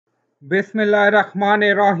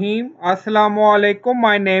Bismillahirrahmanirrahim. Assalamu alaikum.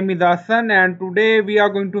 My name is Hassan and today we are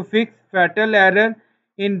going to fix fatal error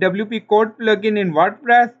in WP Code plugin in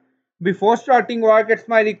WordPress. Before starting work, it's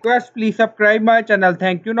my request, please subscribe my channel.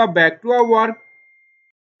 Thank you. Now back to our work.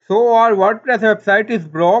 So our WordPress website is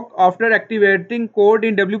broke after activating code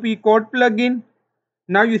in WP Code plugin.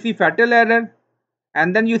 Now you see fatal error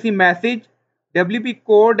and then you see message WP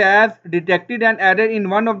code has detected an error in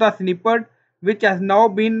one of the snippets which has now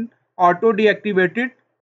been auto deactivated.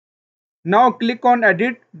 Now click on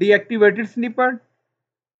edit deactivated snippet.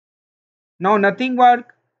 Now nothing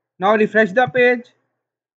work. Now refresh the page.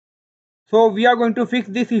 So we are going to fix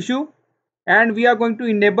this issue and we are going to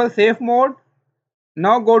enable safe mode.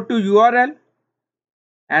 Now go to URL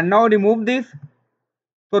and now remove this.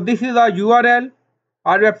 So this is our URL,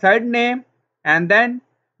 our website name and then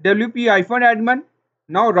wp-admin.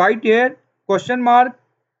 Now write here question mark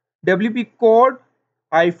wp code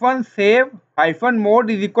 -save-mode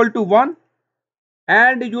is equal to 1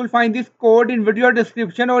 and you will find this code in video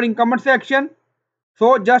description or in comment section.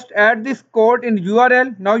 So just add this code in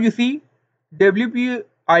URL. Now you see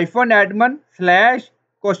wp-admin /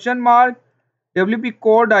 wp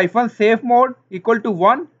code -save-mode equal to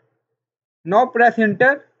 1. Now press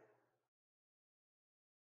enter.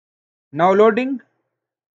 Now loading.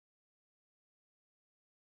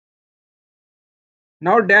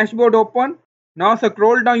 Now dashboard open. Now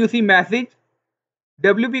scroll down, you see message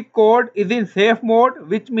WP code is in safe mode,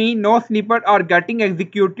 which means no snippet are getting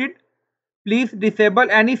executed. Please disable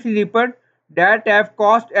any snippet that have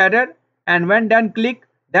caused error and when done click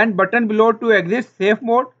then button below to exit safe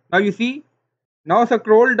mode. Now you see. Now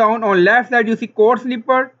scroll down, on left side you see code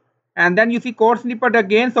snippet and then you see code snippet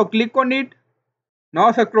again, so click on it.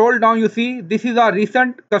 Now scroll down, you see this is our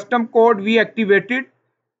recent custom code we activated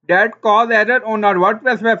that cause error on our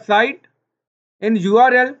WordPress website. In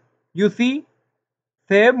URL you see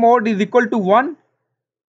save mode is equal to 1.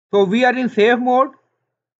 So we are in save mode.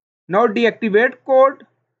 Now deactivate code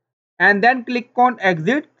and then click on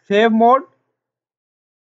exit save mode.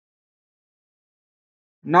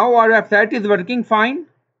 Now our website is working fine.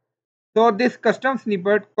 So this custom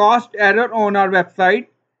snippet caused error on our website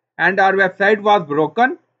and our website was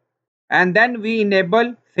broken. And then we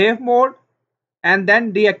enable save mode and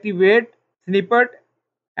then deactivate snippet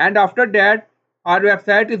and after that our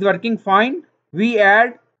website is working fine. We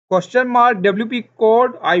add question mark WP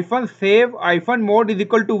code -save-mode is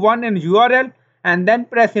equal to 1 in URL and then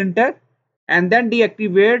press enter and then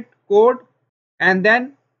deactivate code and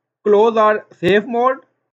then close our safe mode.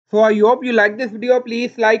 So I hope you like this video.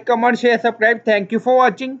 Please like, comment, share, subscribe. Thank you for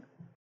watching.